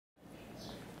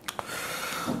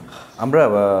আমরা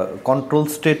control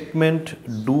statement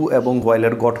do এবং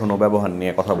হোয়াইলের গঠন ও ব্যবহার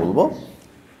নিয়ে কথা বলবো।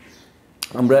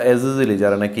 আমরা অ্যাজ ইউজুয়ালি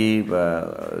যারা নাকি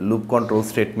লুপ কন্ট্রোল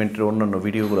স্টেটমেন্টের অন্যান্য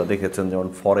ভিডিওগুলো দেখেছেন, যেমন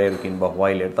ফরের কিংবা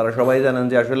হোয়াইলের, তারা সবাই জানেন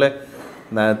যে আসলে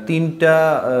তিনটা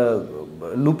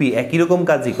লুপই একই রকম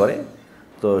কাজই করে,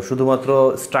 তো শুধুমাত্র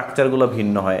স্ট্রাকচারগুলো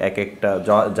ভিন্ন হয়, এক একটা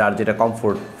যার যেটা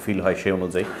কমফোর্ট ফিল হয় সেই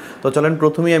অনুযায়ী। তো চলেন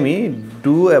প্রথমেই আমি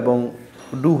ডু এবং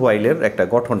ডু হোয়াইলের একটা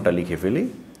গঠনটা লিখে ফেলি।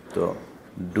 তো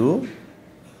ডু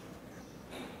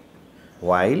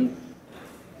হোয়াইল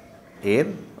এর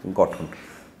গঠন।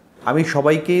 আমি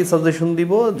সবাইকেই সাজেশন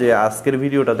দিব যে আজকের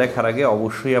ভিডিওটা দেখার আগে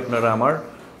অবশ্যই আপনারা আমার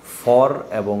ফর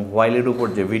এবং হোয়াইলের উপর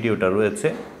যে ভিডিওটা রয়েছে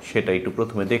সেটা একটু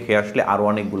প্রথমে দেখে আসলে আরও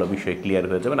অনেকগুলো বিষয় ক্লিয়ার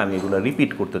হয়ে যাবেন। আমি এগুলো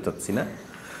রিপিট করতে চাচ্ছি না।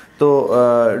 তো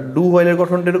ডু হোয়াইলের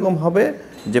গঠনটা এরকম হবে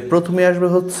যে প্রথমে আসবে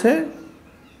হচ্ছে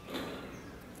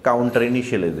কাউন্টার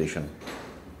ইনিশিয়ালাইজেশন।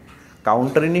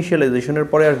 কাউন্টার ইনিশিয়ালাইজেশনের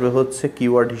পরে আসবে হচ্ছে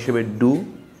কিওয়ার্ড হিসেবে ডু।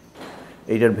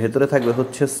 এইটার ভেতরে থাকবে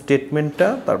হচ্ছে স্টেটমেন্টটা,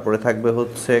 তারপরে থাকবে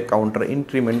হচ্ছে কাউন্টার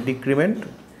ইনক্রিমেন্ট ডিক্রিমেন্ট,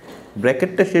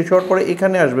 ব্র্যাকেটটা শেষ হওয়ার পরে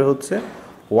এখানে আসবে হচ্ছে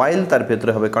হোয়াইল, তার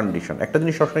ভেতরে হবে কন্ডিশন। একটা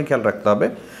জিনিস সবসময় খেয়াল রাখতে হবে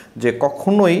যে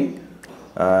কখনোই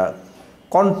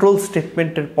কন্ট্রোল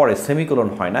স্টেটমেন্টের পরে সেমিকোলন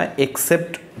হয় না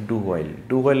এক্সেপ্ট ডু হোয়াইল।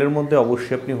 ডু হোয়াইলের মধ্যে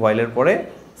অবশ্যই আপনি হোয়াইলের পরে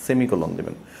সেমিকোলন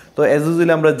দেবেন। তো অ্যাজ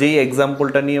ইউজুয়ালি আমরা যেই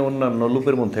এক্সাম্পলটা নিয়ে অন্যান্য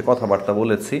লুপের মধ্যে কথাবার্তা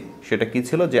বলেছি সেটা কি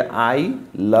ছিল, যে আই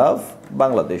লাভ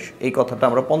বাংলাদেশ, এই কথাটা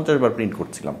আমরা 50 বার প্রিন্ট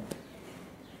করছিলাম।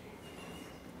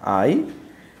 আই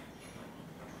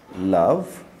লাভ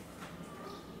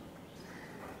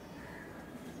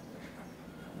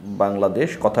বাংলাদেশ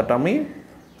কথাটা আমি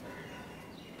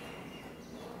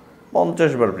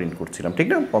 50 বার প্রিন্ট করছিলাম, ঠিক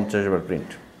না? 50 বার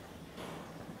প্রিন্ট।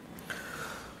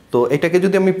 তো এটাকে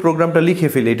যদি আমি প্রোগ্রামটা লিখে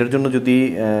ফেলি, এটার জন্য যদি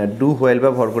ডু হোয়াইল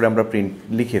ব্যবহার করে আমরা প্রিন্ট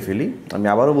লিখে ফেলি, আমি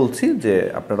আবারও বলছি যে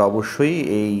আপনারা অবশ্যই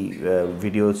এই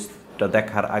ভিডিওটা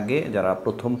দেখার আগে যারা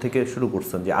প্রথম থেকে শুরু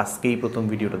করছেন, যে আজকেই প্রথম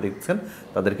ভিডিওটা দেখছেন,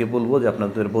 তাদেরকে বলবো যে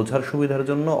আপনাদের বোঝার সুবিধার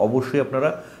জন্য অবশ্যই আপনারা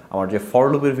আমার যে ফর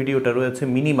লুপের ভিডিওটা রয়েছে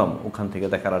মিনিমাম ওখান থেকে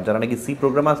দেখার। আর যারা নাকি সি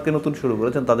প্রোগ্রাম আজকে নতুন শুরু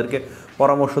করেছেন তাদেরকে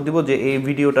পরামর্শ দিব যে এই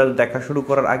ভিডিওটা দেখা শুরু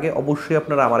করার আগে অবশ্যই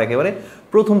আপনারা আমার একেবারে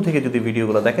প্রথম থেকে যদি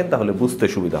ভিডিওগুলো দেখেন তাহলে বুঝতে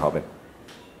সুবিধা হবে।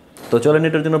 তো চলেন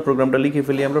এটার জন্য প্রোগ্রামটা লিখে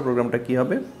ফেলি আমরা। প্রোগ্রামটা কি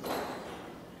হবে,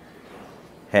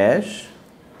 hash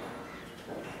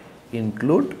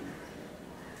include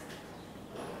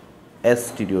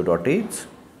stdio.h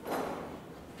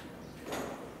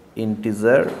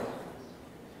integer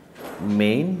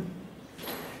main.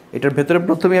 এটার ভেতরে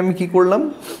প্রথমে আমি কি করলাম,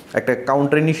 একটা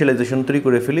কাউন্টার ইনিশিয়ালাইজেশন তৈরি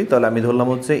করে ফেলি। তাহলে আমি ধরলাম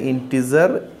হচ্ছে ইন্টিজার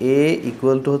a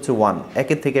ইকুয়াল টু হচ্ছে 1,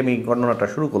 একের থেকে আমি গণনাটা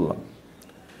শুরু করলাম।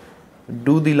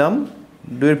 ডু দিলাম,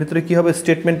 ডু এর ভিতরে কি হবে,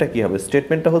 স্টেটমেন্টটা কি হবে,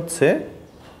 স্টেটমেন্টটা হচ্ছে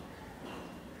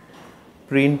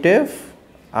প্রিন্টএফ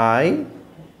আই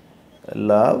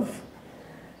লাভ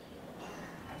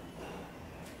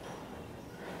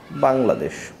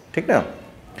বাংলাদেশ, ঠিক না?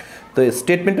 তো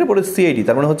স্টেটমেন্টের পরে সিআইডি,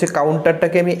 তার মানে হচ্ছে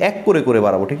কাউন্টারটাকে আমি 1 করে করে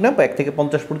বাড়াবো, ঠিক না? 1 থেকে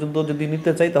 50 পর্যন্ত যদি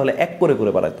নিতে চাই তাহলে 1 করে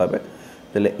করে বাড়াতে হবে।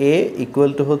 তাহলে এ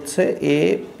ইকুয়াল টু হচ্ছে a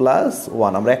প্লাস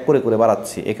 1, আমরা 1 করে করে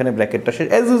বাড়াচ্ছি। এখানে ব্র্যাকেটটা শেষ,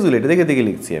 অ্যাজ ইউজুয়াল এটা দেখে দেখে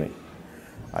লিখছি আমি।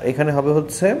 আর এখানে হবে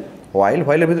হচ্ছে হোয়াইল।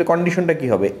 হোয়াইলের ভিতরে কন্ডিশনটা কি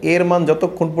হবে, এর মান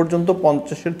যতক্ষণ পর্যন্ত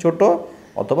 50-এর ছোট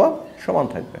অথবা সমান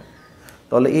থাকবে।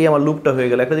 তাহলে এই আমার লুপটা হয়ে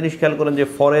গেল। একটা জিনিস খেয়াল করেন যে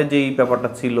ফরে যেই ব্যাপারটা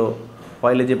ছিল,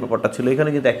 হোয়াইলে যে ব্যাপারটা ছিল, এখানে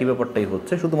কিন্তু একই ব্যাপারটাই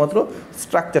হচ্ছে, শুধুমাত্র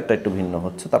স্ট্রাকচারটা একটু ভিন্ন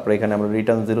হচ্ছে। তারপরে এখানে আমরা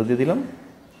রিটার্ন 0 দিয়ে দিলাম,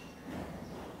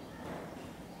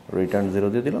 রিটার্ন 0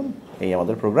 দিয়ে দিলাম, এই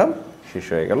আমাদের প্রোগ্রাম শেষ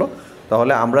হয়ে গেল।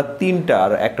 তাহলে আমরা তিনটা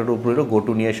আর একটার উপরেরও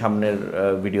গোটু নিয়ে সামনের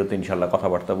ভিডিওতে ইনশাল্লাহ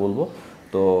কথাবার্তা বলবো।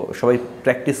 তো সবাই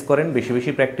প্র্যাকটিস করেন, বেশি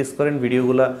বেশি প্র্যাকটিস করেন।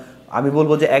 ভিডিওগুলো আমি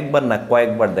বলবো যে একবার না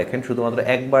কয়েকবার দেখেন, শুধুমাত্র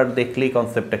একবার দেখলেই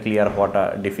কনসেপ্টটা ক্লিয়ার হওয়াটা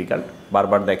ডিফিকাল্ট,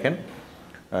 বারবার দেখেন।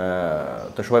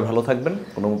 তো সবাই ভালো থাকবেন।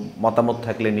 কোনো মতামত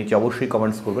থাকলে নিচে অবশ্যই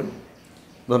কমেন্টস করবেন।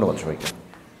 ধন্যবাদ সবাইকে।